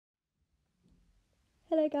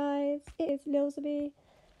Hello guys, it is LilzaBee,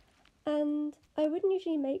 and I wouldn't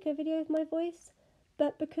usually make a video with my voice,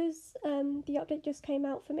 but because the update just came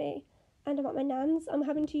out for me and I'm at my nan's, I'm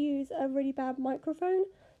having to use a really bad microphone,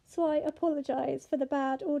 so I apologise for the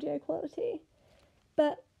bad audio quality.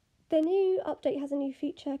 But the new update has a new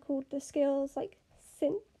feature called the skills, like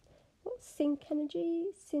Synergies,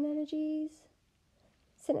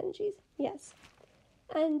 yes.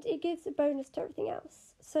 And it gives a bonus to everything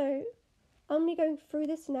else. So I'm only going through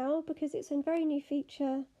this now because it's a very new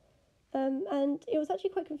feature, and it was actually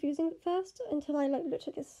quite confusing at first until I looked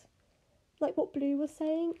at this, what Blue was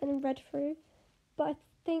saying, and then read through. But I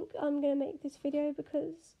think I'm going to make this video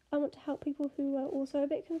because I want to help people who are also a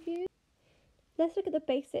bit confused. Let's look at the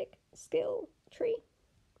basic skill tree.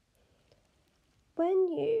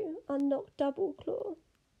 When you unlock Double Claw,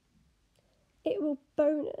 it will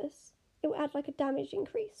add a damage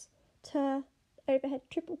increase to Overhead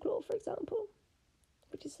Triple Claw, for example,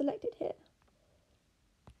 which is selected here.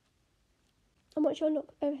 And once you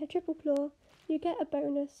unlock Overhead Triple Claw, you get a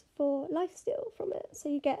bonus for lifesteal from it, so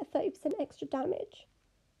you get a 30% extra damage.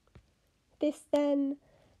 This then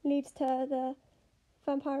leads to the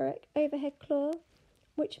Vampiric Overhead Claw,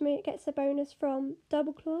 which gets a bonus from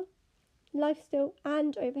Double Claw, lifesteal,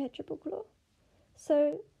 and Overhead Triple Claw.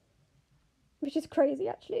 So, which is crazy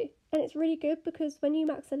actually. And it's really good because when you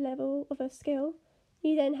max a level of a skill,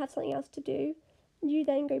 you then have something else to do. You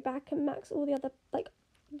then go back and max all the other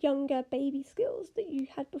younger baby skills that you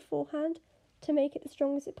had beforehand to make it the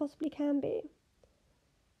strongest it possibly can be.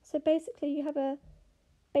 So basically you have a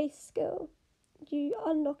base skill, you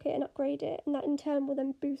unlock it and upgrade it, and that in turn will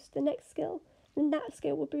then boost the next skill, and that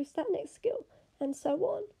skill will boost that next skill, and so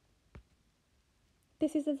on.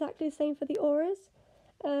 This is exactly the same for the auras.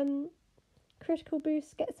 Critical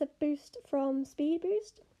boost gets a boost from speed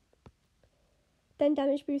boost. Then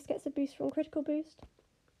damage boost gets a boost from critical boost.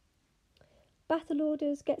 Battle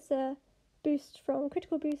orders gets a boost from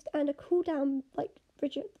critical boost and a cooldown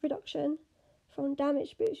reduction from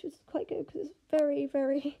damage boost, which is quite good because it's very,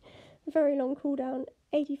 very, very long cooldown.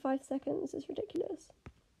 85 seconds is ridiculous.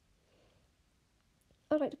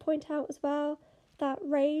 I'd like to point out as well that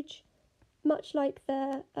Rage, much like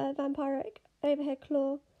the Vampiric Overhead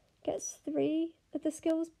Claw, gets 3 of the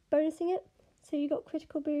skills bonusing it. So you got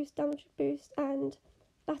critical boost, damage boost, and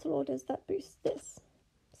battle orders that boost this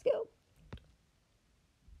skill.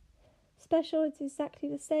 Special is exactly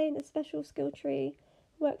the same. The special skill tree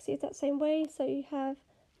works the exact same way. So you have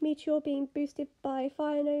Meteor being boosted by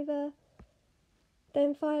Fire Nova,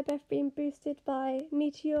 then Fire Breath being boosted by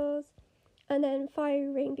Meteors, and then Fiery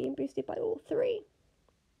Ring being boosted by all 3.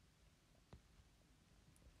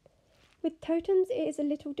 With totems, it is a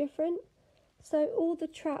little different. So all the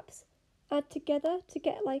traps add together to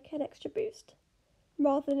get an extra boost,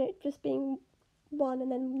 rather than it just being one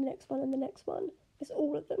and then the next one and the next one. It's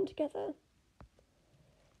all of them together.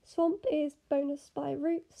 Swamp is bonus by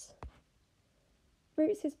roots.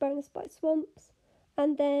 Roots is bonus by swamps.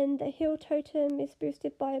 And then the heal totem is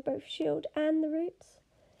boosted by both shield and the roots.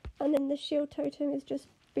 And then the shield totem is just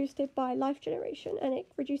boosted by life generation, and it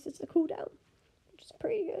reduces the cooldown, which is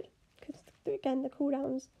pretty good. Because again, the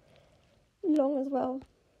cooldown's long as well.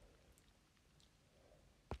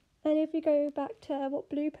 And if we go back to what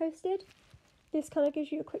Blue posted, this kind of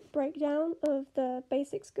gives you a quick breakdown of the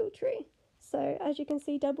basic skill tree. So as you can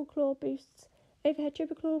see, Double Claw boosts Overhead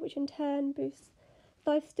Triple Claw, which in turn boosts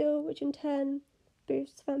Lifesteal, which in turn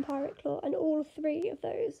boosts Vampiric Claw, and all 3 of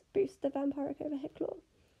those boost the Vampiric Overhead Claw.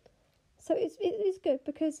 So it is good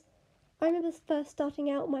because I remember first starting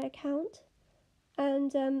out my account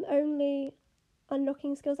and only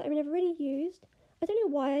unlocking skills that I've never really used. I don't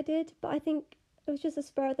know why I did, but I think it was just a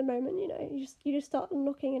spur of the moment, you just start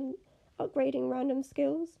unlocking and upgrading random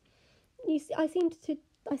skills. I seemed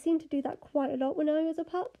to do that quite a lot when I was a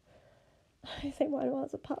pup. I say when I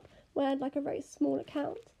was a pup, when I had a very small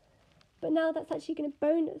account. But now that's actually going to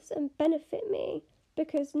bonus and benefit me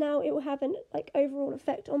because now it will have an overall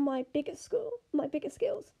effect on my bigger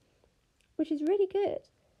skills, which is really good.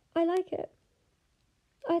 I like it.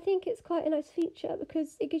 I think it's quite a nice feature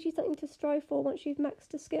because it gives you something to strive for once you've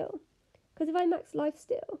maxed a skill. Because if I max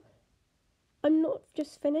lifesteal, I'm not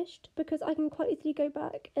just finished because I can quite easily go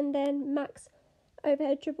back and then max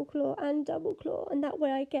Overhead Triple Claw and Double Claw, and that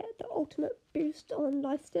way I get the ultimate boost on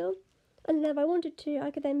lifesteal. And then if I wanted to,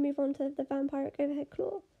 I could then move on to the Vampiric Overhead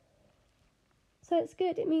Claw. So it's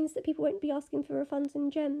good. It means that people won't be asking for refunds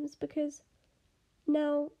and gems because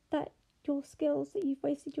now that your skills that you've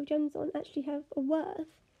wasted your gems on actually have a worth,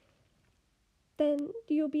 then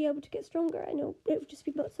you'll be able to get stronger and it'll just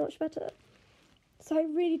be so much better. So I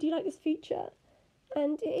really do like this feature,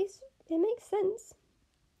 and it makes sense.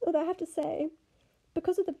 Although I have to say,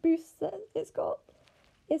 because of the boosts that it's got,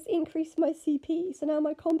 it's increased my CP, so now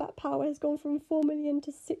my combat power has gone from 4 million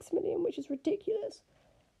to 6 million, which is ridiculous.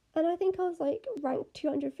 And I think I was like ranked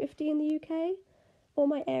 250 in the UK, or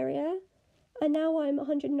my area, and now I'm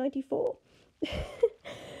 194.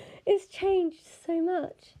 It's changed so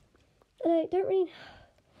much, and I don't really...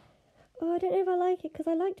 Oh, I don't know if I like it, because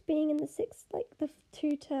I liked being in the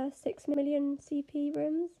 2 to 6 million CP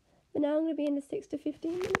rooms, but now I'm going to be in the 6 to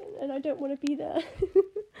 15 million, and I don't want to be there.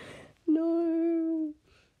 No.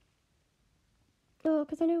 Oh,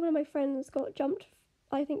 because I know one of my friends got jumped,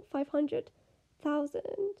 I think 500,000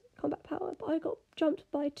 combat power, but I got jumped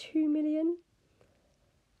by 2 million.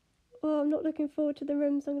 Oh, I'm not looking forward to the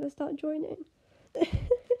rooms I'm going to start joining.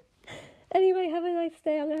 Anyway, have a nice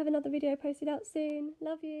day. I'm going to have another video posted out soon.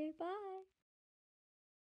 Love you. Bye.